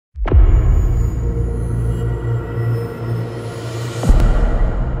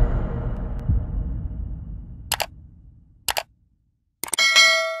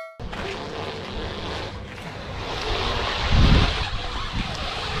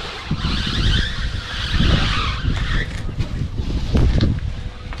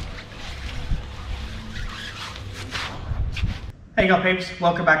Hey guys peeps,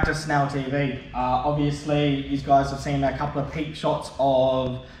 welcome back to Snell TV. Obviously you guys have seen a couple of peep shots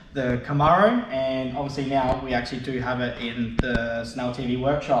of the Camaro, and obviously now we actually do have it in the Snell TV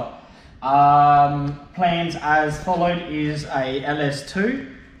workshop. Plans as followed is a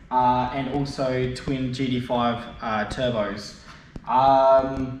LS2 and also twin GT5 turbos.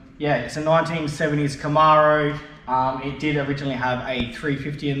 Yeah, it's a 1970s Camaro. It did originally have a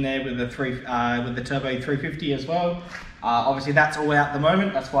 350 in there with the turbo 350 as well. Obviously that's all out at the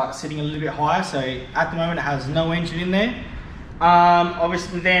moment, that's why it's sitting a little bit higher, so at the moment it has no engine in there.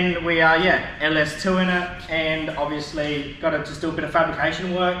 Obviously then we are, LS2 in it, and obviously got to just do a bit of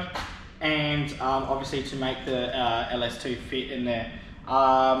fabrication work, and obviously to make the LS2 fit in there.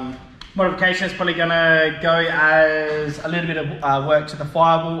 Modification is probably going to go as a little bit of work to the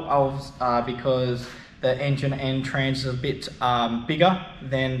firewall, because the engine and trans is a bit bigger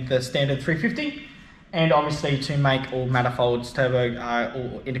than the standard 350. And obviously to make all manifolds, turbo,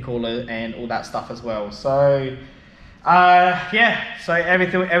 all intercooler and all that stuff as well. So yeah, so every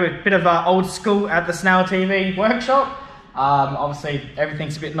bit of old school at the Snell TV workshop. Obviously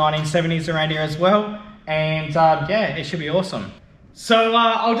everything's a bit 1970s around here as well, and yeah, it should be awesome. So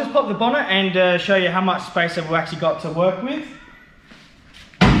I'll just pop the bonnet and show you how much space that we've actually got to work with.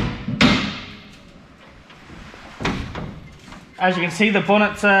 As you can see, the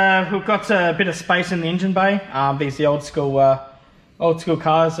bonnet, we've got a bit of space in the engine bay. These are the old school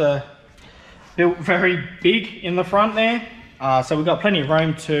cars are built very big in the front there. So we've got plenty of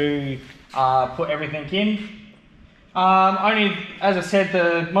room to put everything in. Only, as I said,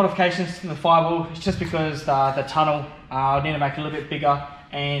 the modifications to the firewall is just because the tunnel, I need to make it a little bit bigger,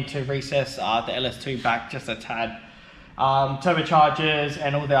 and to recess the LS2 back just a tad. Turbochargers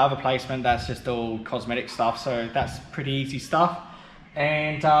and all the other placement, that's just all cosmetic stuff, so that's pretty easy stuff.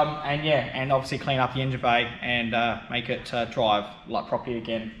 And yeah, and obviously clean up the engine bay and make it drive like properly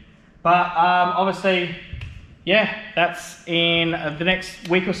again. But obviously, yeah, that's in the next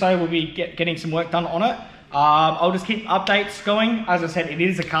week or so. We'll be getting some work done on it. I'll just keep updates going. As I said, it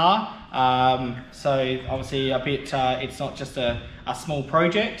is a car, so obviously a bit. It's not just a small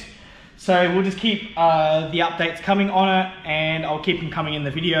project. So we'll just keep the updates coming on it, and I'll keep them coming in the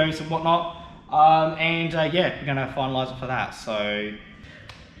videos and whatnot. Yeah, we're gonna finalize it for that. So,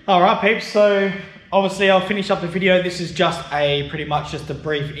 all right, peeps. So obviously I'll finish up the video. This is just pretty much just a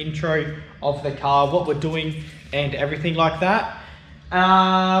brief intro of the car, what we're doing, and everything like that.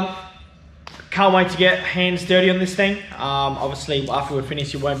 Can't wait to get hands dirty on this thing. Obviously after we're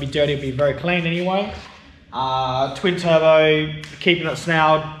finished, it won't be dirty. It'll be very clean anyway. Twin turbo, keeping it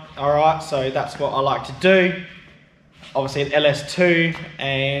snowed. Alright, so that's what I like to do. Obviously an LS2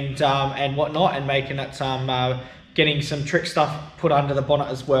 and whatnot, and making it getting some trick stuff put under the bonnet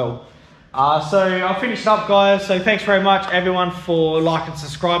as well. So I'll finish it up, guys. So thanks very much everyone for liking and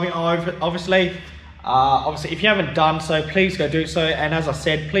subscribing. Obviously if you haven't done so, please go do so, and as I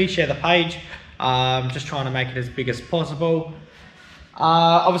said, please share the page. Just trying to make it as big as possible.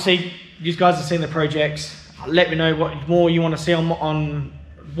 Obviously you guys have seen the projects. Let me know what more you want to see on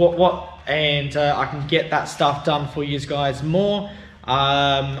and I can get that stuff done for you guys more.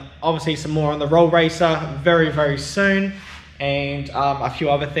 Obviously some more on the roll racer very soon, and a few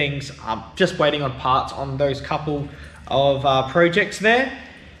other things. I'm just waiting on parts on those couple of projects there,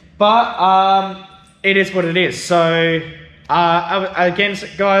 but it is what it is. So again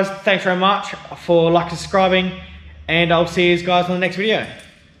guys, thanks very much for liking and subscribing, and I'll see you guys on the next video.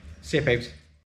 See you peeps.